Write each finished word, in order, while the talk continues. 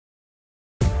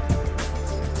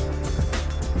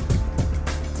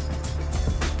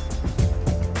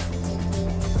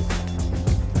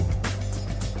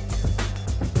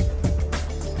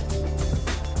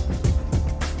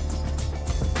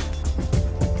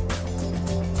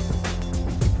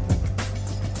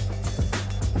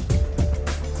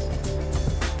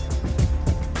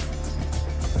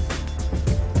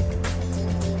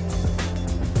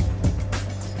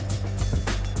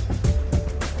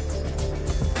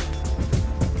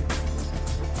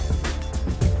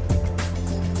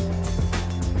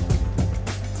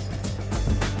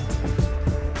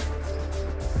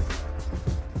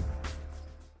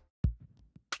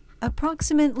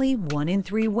Approximately 1 in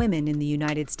 3 women in the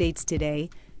United States today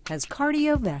has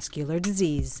cardiovascular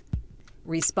disease.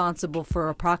 Responsible for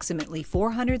approximately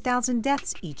 400,000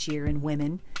 deaths each year in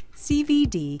women,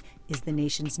 CVD is the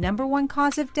nation's #1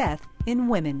 cause of death in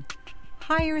women,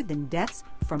 higher than deaths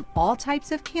from all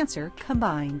types of cancer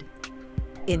combined.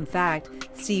 In fact,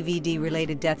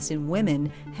 CVD-related deaths in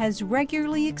women has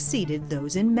regularly exceeded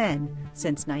those in men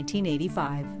since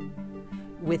 1985.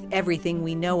 With everything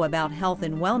we know about health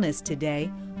and wellness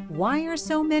today, why are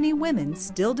so many women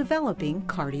still developing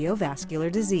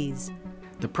cardiovascular disease?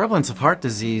 The prevalence of heart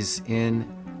disease in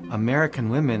American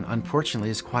women,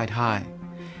 unfortunately, is quite high.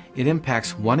 It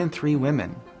impacts 1 in 3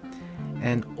 women,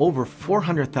 and over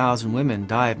 400,000 women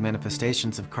die of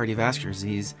manifestations of cardiovascular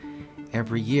disease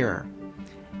every year.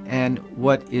 And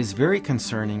what is very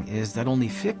concerning is that only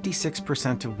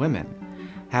 56% of women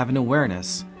have an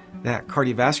awareness that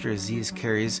cardiovascular disease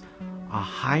carries a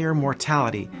higher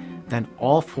mortality than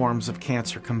all forms of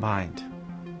cancer combined.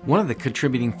 One of the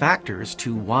contributing factors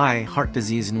to why heart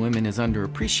disease in women is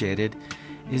underappreciated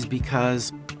is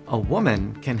because a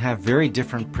woman can have very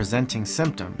different presenting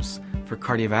symptoms for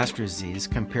cardiovascular disease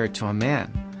compared to a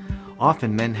man.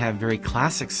 Often men have very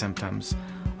classic symptoms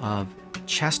of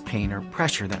chest pain or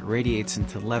pressure that radiates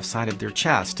into the left side of their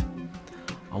chest.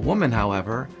 A woman,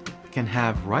 however, can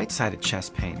have right-sided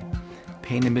chest pain,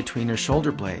 pain in between her shoulder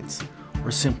blades,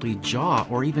 or simply jaw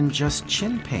or even just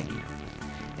chin pain.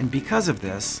 And because of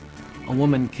this, a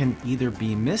woman can either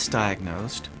be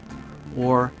misdiagnosed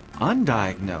or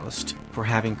undiagnosed for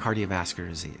having cardiovascular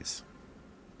disease.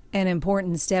 An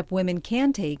important step women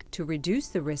can take to reduce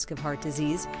the risk of heart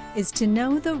disease is to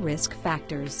know the risk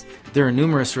factors. There are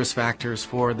numerous risk factors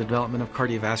for the development of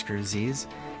cardiovascular disease,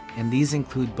 and these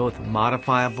include both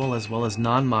modifiable as well as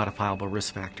non-modifiable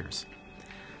risk factors.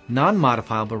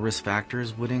 Non-modifiable risk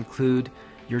factors would include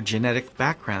your genetic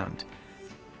background,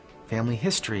 family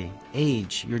history,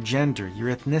 age, your gender,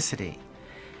 your ethnicity.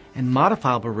 And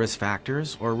modifiable risk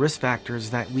factors, or risk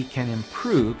factors that we can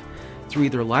improve through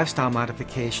either lifestyle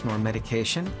modification or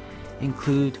medication,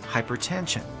 include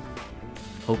hypertension,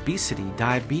 obesity,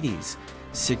 diabetes,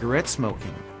 cigarette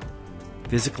smoking,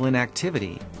 physical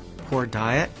inactivity, poor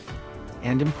diet,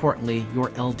 and importantly, your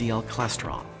LDL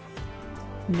cholesterol.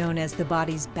 Known as the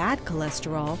body's bad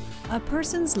cholesterol, a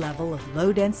person's level of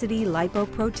low-density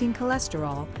lipoprotein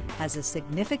cholesterol has a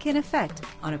significant effect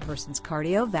on a person's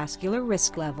cardiovascular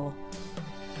risk level.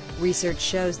 Research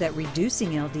shows that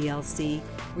reducing LDL-C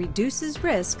reduces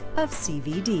risk of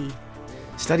CVD.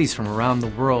 Studies from around the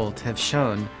world have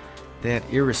shown that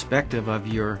irrespective of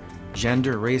your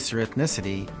gender, race, or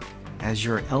ethnicity, as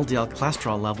your LDL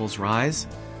cholesterol levels rise,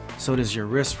 so does your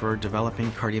risk for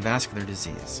developing cardiovascular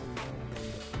disease.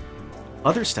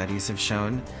 Other studies have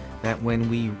shown that when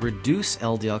we reduce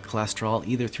LDL cholesterol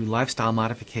either through lifestyle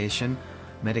modification,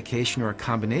 medication, or a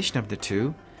combination of the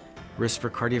two, risk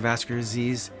for cardiovascular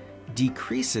disease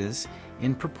decreases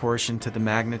in proportion to the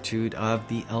magnitude of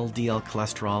the LDL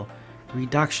cholesterol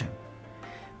reduction.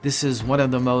 This is one of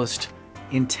the most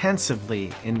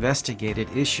intensively investigated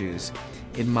issues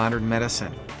in modern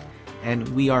medicine, and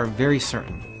we are very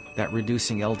certain that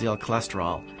reducing LDL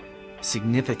cholesterol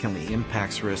significantly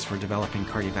impacts risk for developing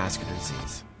cardiovascular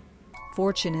disease.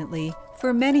 Fortunately,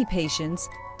 for many patients,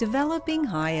 developing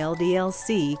high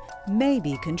LDL-C may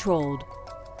be controlled.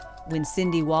 When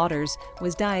Cindy Waters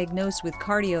was diagnosed with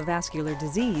cardiovascular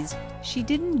disease, she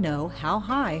didn't know how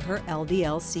high her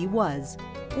LDL-C was,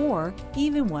 or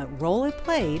even what role it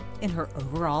played in her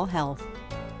overall health.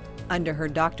 Under her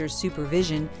doctor's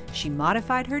supervision, she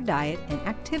modified her diet and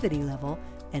activity level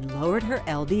and lowered her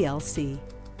LDL-C.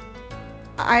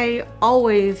 I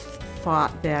always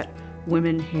thought that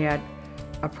women had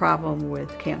a problem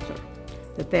with cancer,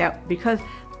 because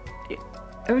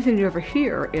everything you ever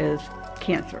hear is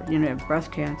cancer. You know,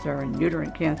 breast cancer and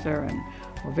uterine cancer and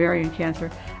ovarian cancer.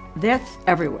 That's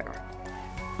everywhere.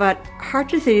 But heart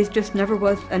disease just never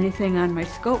was anything on my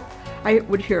scope. I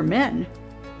would hear men,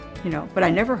 but I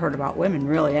never heard about women,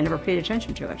 really. I never paid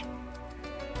attention to it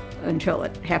until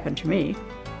it happened to me.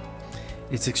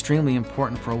 It's extremely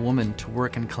important for a woman to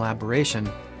work in collaboration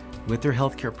with their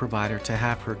healthcare provider to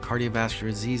have her cardiovascular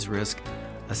disease risk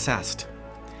assessed.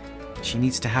 She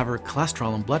needs to have her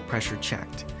cholesterol and blood pressure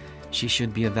checked. She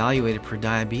should be evaluated for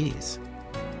diabetes.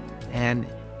 And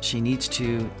she needs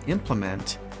to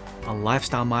implement a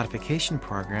lifestyle modification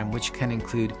program which can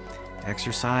include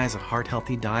exercise, a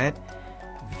heart-healthy diet,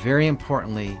 very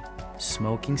importantly,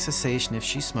 smoking cessation if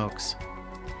she smokes,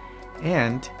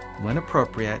 and, when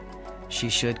appropriate, she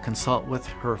should consult with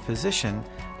her physician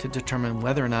to determine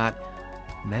whether or not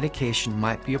medication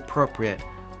might be appropriate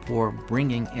for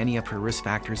bringing any of her risk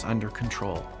factors under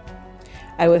control.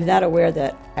 I was not aware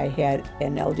that I had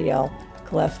an LDL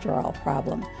cholesterol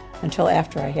problem until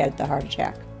after I had the heart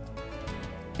attack.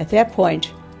 At that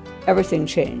point, everything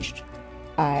changed.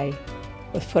 I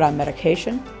was put on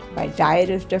medication, my diet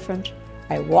is different,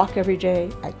 I walk every day,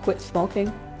 I quit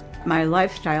smoking. My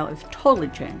lifestyle has totally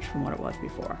changed from what it was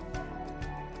before.